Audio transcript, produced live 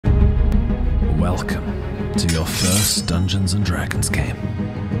Welcome to your first Dungeons & Dragons game.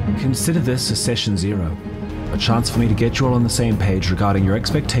 Consider this a session 0, a chance for me to get you all on the same page regarding your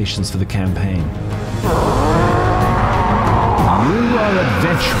expectations for the campaign. You are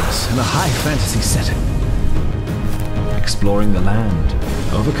adventurers in a high fantasy setting, exploring the land,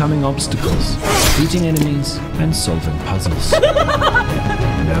 overcoming obstacles, defeating enemies, and solving puzzles.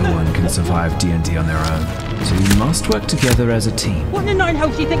 No one can survive D&D on their own, so you must work together as a team. What in the nine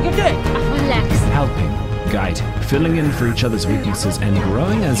hells do you think you're doing? Relax. Helping, guiding, filling in for each other's weaknesses, and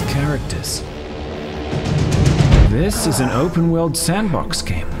growing as characters. This is an open-world sandbox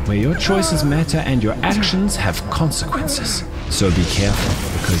game where your choices matter and your actions have consequences. So be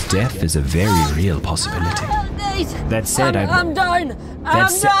careful, because death is a very real possibility. That said, I'm done.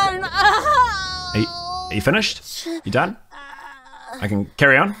 I'm done. Are you finished? You done? I can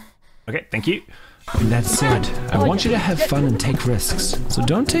carry on? Okay, thank you. That said, I want you to have fun and take risks, so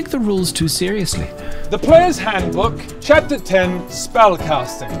don't take the rules too seriously. The Player's Handbook, Chapter 10,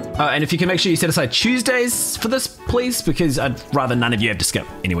 Spellcasting. And if you can make sure you set aside Tuesdays for this, please, because I'd rather none of you have to skip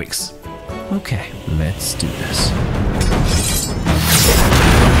any weeks. Okay, let's do this.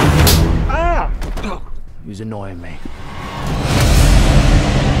 Who's annoying me?